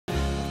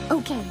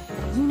Okay,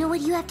 you know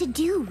what you have to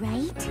do,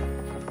 right?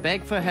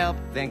 Beg for help,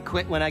 then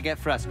quit when I get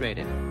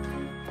frustrated.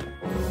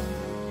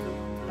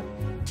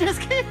 Just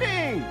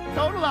kidding!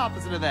 Total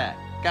opposite of that.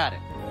 Got it.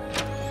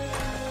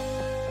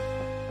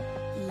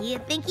 You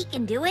think he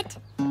can do it?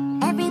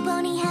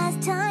 Everybody has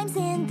times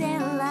in their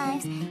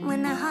lives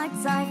when their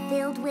hearts are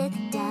filled with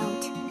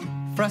doubt.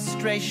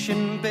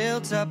 Frustration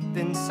builds up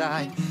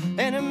inside,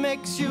 and it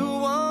makes you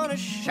want to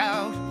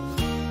shout.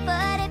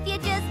 But if you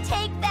just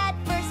take that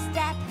first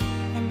step,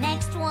 the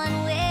next one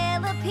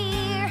will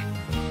appear.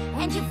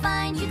 And you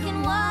find you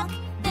can walk,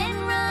 then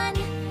run,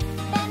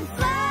 then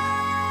fly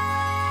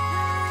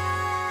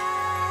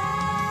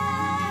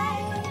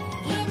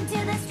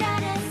into the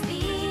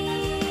stratosphere.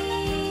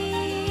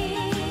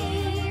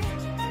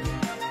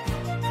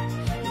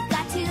 You've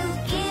got to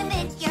give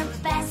it your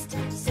best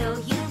so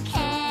you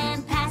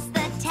can pass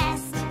the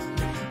test.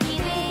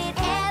 Give it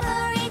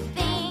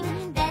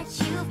everything that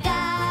you've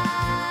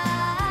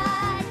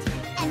got.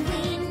 And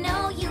we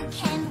know you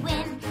can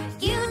win.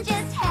 You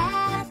just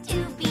have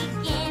to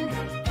begin.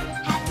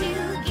 Have to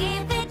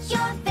give it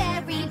your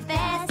very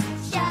best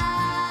shot.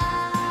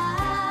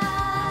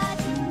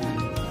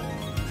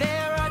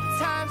 There are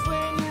times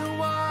when you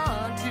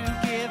want to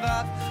give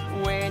up,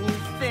 when you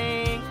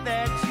think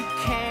that you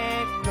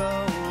can't go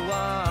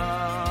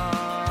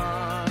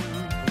on.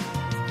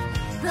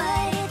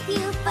 But if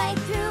you fight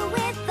through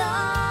with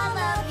all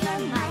of your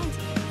might,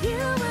 you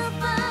will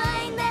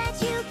find that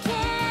you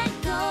can't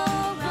go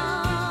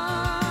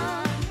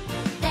wrong.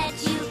 That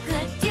you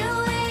could do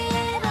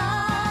it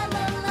all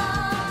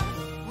along.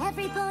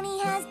 Every pony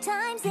has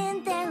times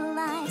in their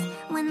lives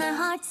when their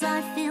hearts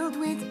are filled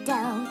with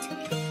doubt.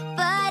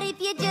 But if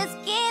you just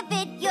give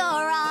it your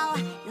all,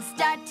 you'll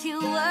start to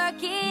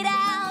work it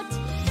out.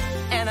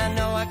 And I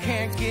know I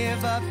can't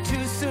give up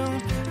too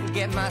soon,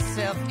 get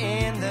myself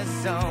in the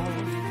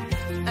zone.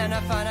 And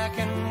I find I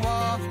can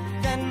walk,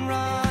 then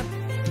run,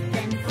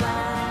 Then fly.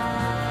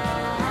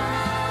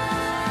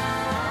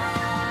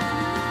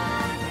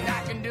 and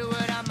I can do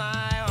it on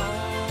my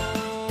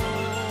own.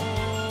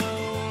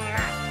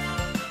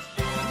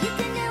 You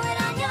can do it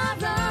on your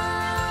own.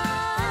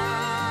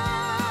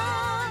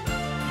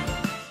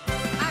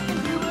 I can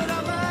do it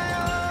on my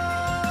own.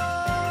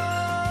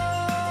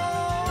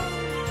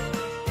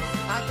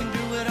 I can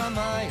do it on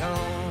my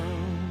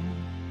own.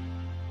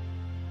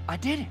 I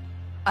did it.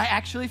 I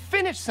actually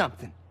finished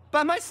something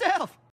by myself.